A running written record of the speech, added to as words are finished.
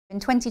In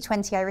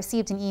 2020, I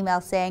received an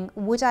email saying,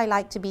 would I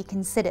like to be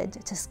considered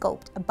to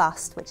sculpt a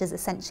bust, which is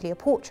essentially a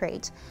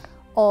portrait,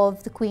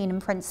 of the Queen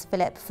and Prince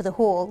Philip for the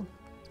hall.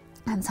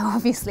 And so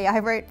obviously I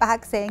wrote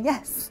back saying,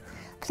 yes,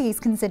 please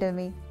consider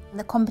me.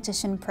 The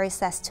competition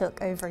process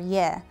took over a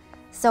year,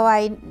 so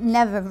I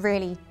never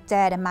really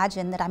dared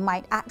imagine that I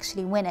might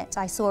actually win it.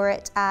 I saw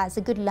it as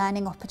a good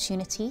learning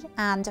opportunity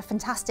and a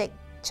fantastic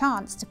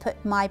chance to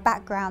put my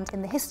background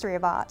in the history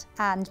of art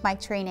and my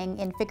training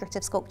in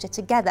figurative sculpture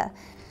together.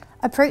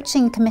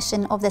 Approaching a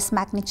commission of this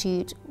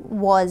magnitude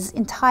was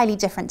entirely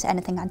different to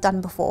anything I'd done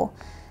before.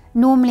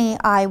 Normally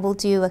I will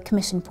do a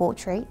commission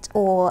portrait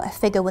or a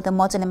figure with a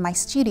model in my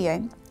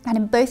studio, and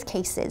in both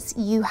cases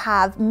you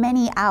have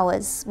many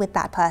hours with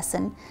that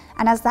person,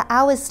 and as the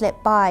hours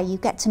slip by you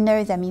get to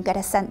know them, you get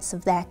a sense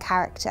of their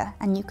character,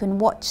 and you can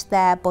watch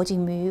their body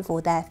move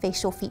or their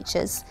facial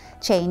features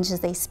change as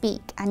they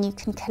speak, and you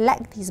can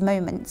collect these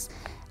moments.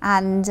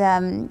 And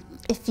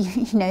if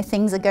you know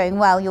things are going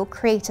well, you'll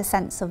create a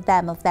sense of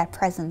them, of their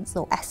presence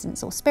or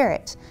essence or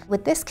spirit.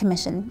 With this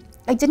commission,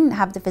 I didn't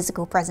have the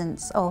physical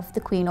presence of the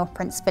Queen or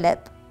Prince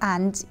Philip,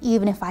 and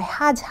even if I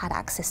had had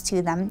access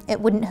to them, it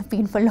wouldn't have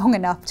been for long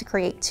enough to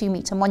create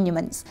 2-metre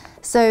monuments.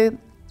 So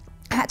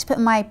I had to put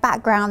my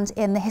background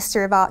in the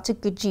history of art to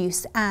good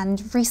use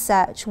and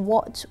research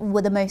what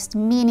were the most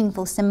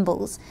meaningful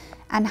symbols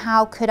and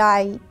how could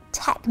I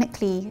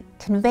technically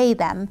convey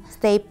them.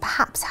 They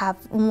perhaps have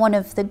one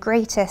of the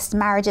greatest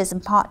marriages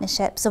and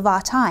partnerships of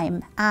our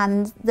time,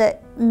 and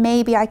that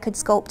maybe I could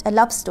sculpt a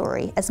love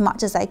story as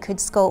much as I could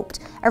sculpt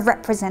a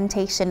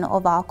representation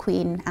of our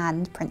Queen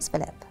and Prince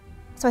Philip.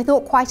 So I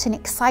thought quite an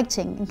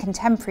exciting and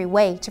contemporary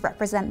way to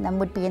represent them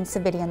would be in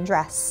civilian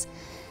dress.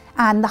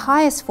 And the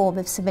highest form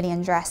of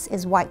civilian dress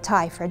is white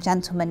tie for a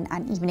gentleman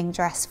and evening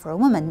dress for a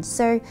woman.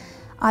 So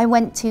I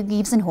went to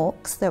Gibbs &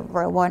 Hawkes, the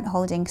Royal Warrant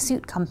Holding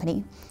Suit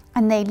Company,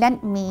 and they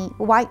lent me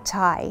white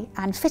tie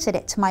and fitted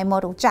it to my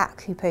model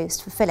Jack, who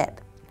posed for Philip.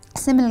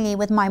 Similarly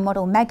with my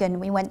model Megan,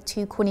 we went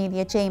to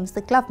Cornelia James,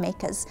 the glove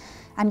makers,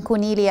 and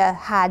Cornelia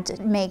had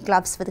made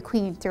gloves for the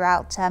Queen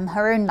throughout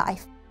her own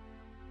life.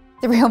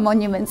 The real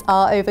monuments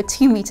are over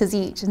 2 meters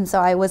each, and so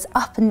I was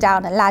up and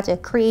down a ladder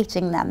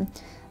creating them.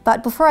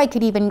 But before I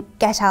could even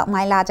get out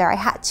my ladder, I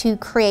had to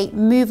create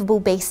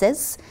movable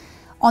bases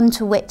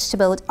onto which to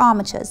build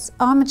armatures.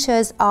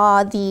 Armatures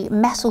are the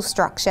metal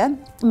structure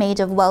made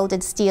of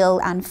welded steel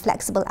and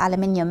flexible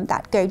aluminium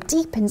that go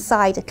deep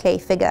inside a clay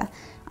figure.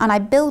 And I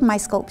build my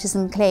sculptures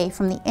in clay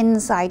from the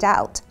inside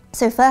out.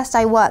 So first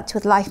I worked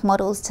with life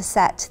models to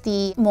set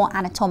the more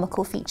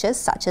anatomical features,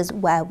 such as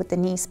where would the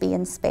knees be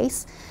in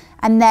space,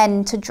 and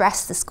then to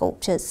dress the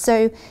sculptures.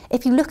 So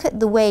if you look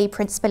at the way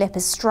Prince Philip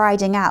is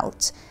striding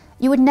out,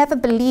 you would never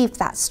believe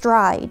that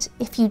stride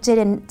if you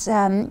didn't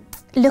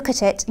look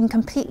at it and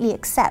completely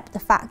accept the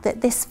fact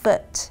that this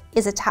foot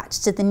is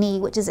attached to the knee,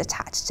 which is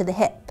attached to the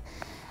hip.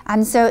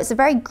 And so it's a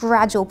very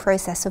gradual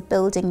process of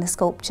building the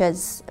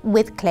sculptures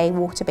with clay,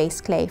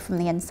 water-based clay, from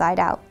the inside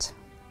out.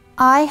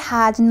 I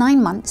had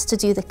 9 months to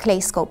do the clay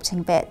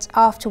sculpting bit,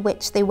 after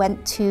which they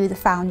went to the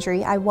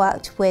foundry. I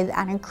worked with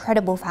an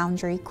incredible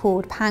foundry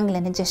called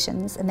Pangolin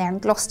Editions, and they're in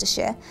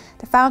Gloucestershire.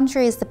 The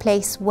foundry is the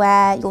place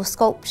where your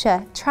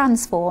sculpture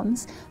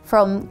transforms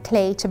from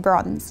clay to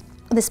bronze.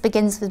 This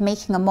begins with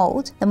making a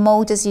mould. The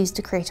mould is used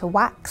to create a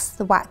wax.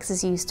 The wax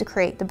is used to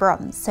create the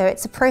bronze. So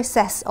it's a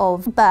process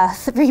of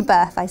birth,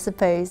 rebirth, I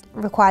suppose. It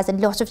requires a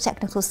lot of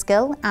technical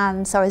skill,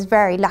 and so I was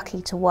very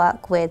lucky to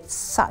work with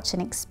such an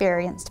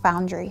experienced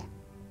foundry.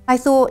 I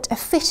thought a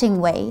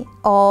fitting way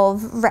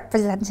of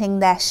representing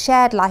their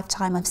shared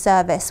lifetime of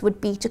service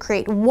would be to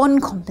create one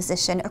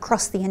composition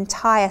across the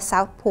entire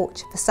south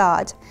porch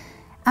facade.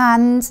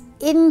 And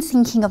in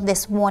thinking of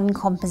this one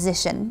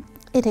composition,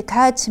 it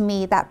occurred to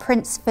me that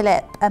Prince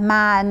Philip, a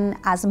man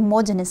as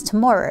modern as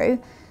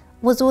tomorrow,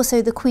 was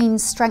also the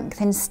Queen's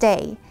strength and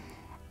stay.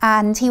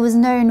 And he was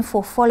known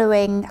for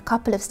following a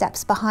couple of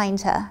steps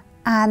behind her.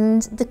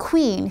 And the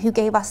Queen, who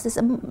gave us this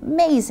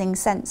amazing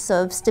sense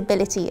of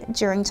stability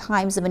during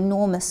times of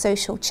enormous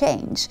social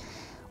change,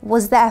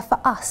 was there for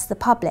us, the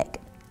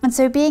public. And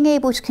so being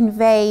able to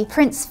convey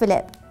Prince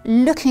Philip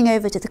looking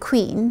over to the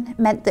Queen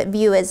meant that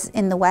viewers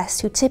in the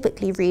West, who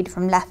typically read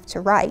from left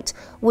to right,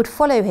 would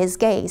follow his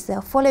gaze.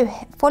 They'll follow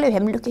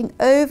him looking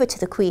over to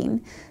the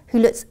Queen, who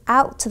looks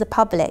out to the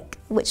public,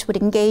 which would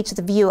engage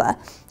the viewer.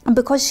 And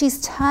because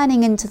she's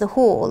turning into the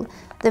hall,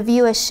 the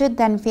viewer should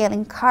then feel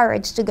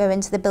encouraged to go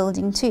into the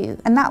building too.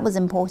 And that was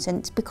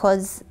important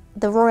because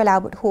the Royal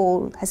Albert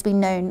Hall has been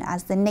known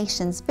as the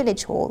nation's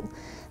village hall.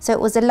 So it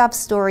was a love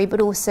story, but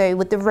also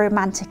with the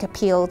romantic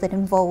appeal that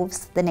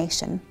involves the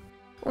nation.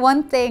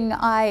 One thing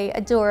I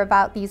adore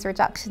about these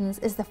reductions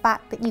is the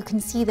fact that you can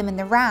see them in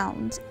the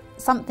round.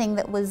 Something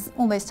that was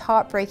almost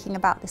heartbreaking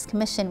about this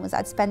commission was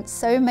I'd spent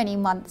so many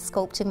months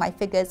sculpting my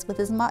figures with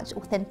as much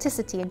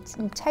authenticity and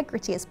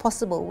integrity as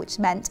possible, which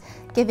meant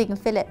giving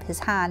Philip his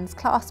hands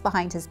clasped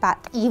behind his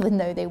back even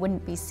though they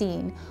wouldn't be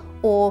seen,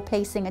 or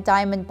placing a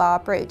diamond bar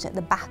brooch at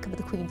the back of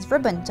the Queen's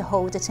ribbon to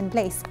hold it in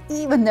place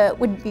even though it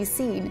wouldn't be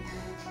seen.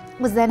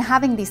 was then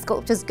having these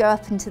sculptures go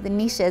up into the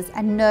niches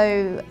and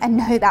know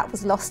that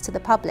was lost to the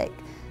public.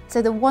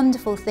 So the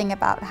wonderful thing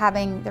about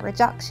having the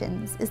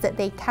reductions is that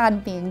they can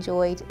be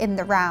enjoyed in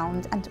the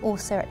round and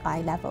also at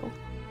eye level.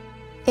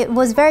 It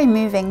was very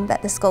moving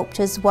that the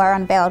sculptures were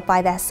unveiled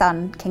by their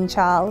son, King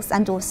Charles,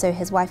 and also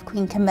his wife,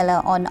 Queen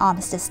Camilla, on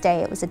Armistice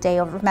Day. It was a day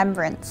of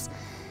remembrance.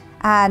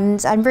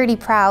 And I'm really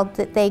proud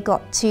that they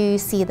got to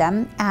see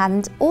them,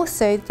 and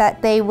also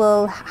that they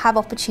will have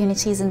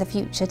opportunities in the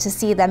future to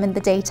see them in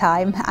the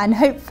daytime and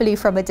hopefully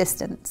from a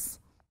distance.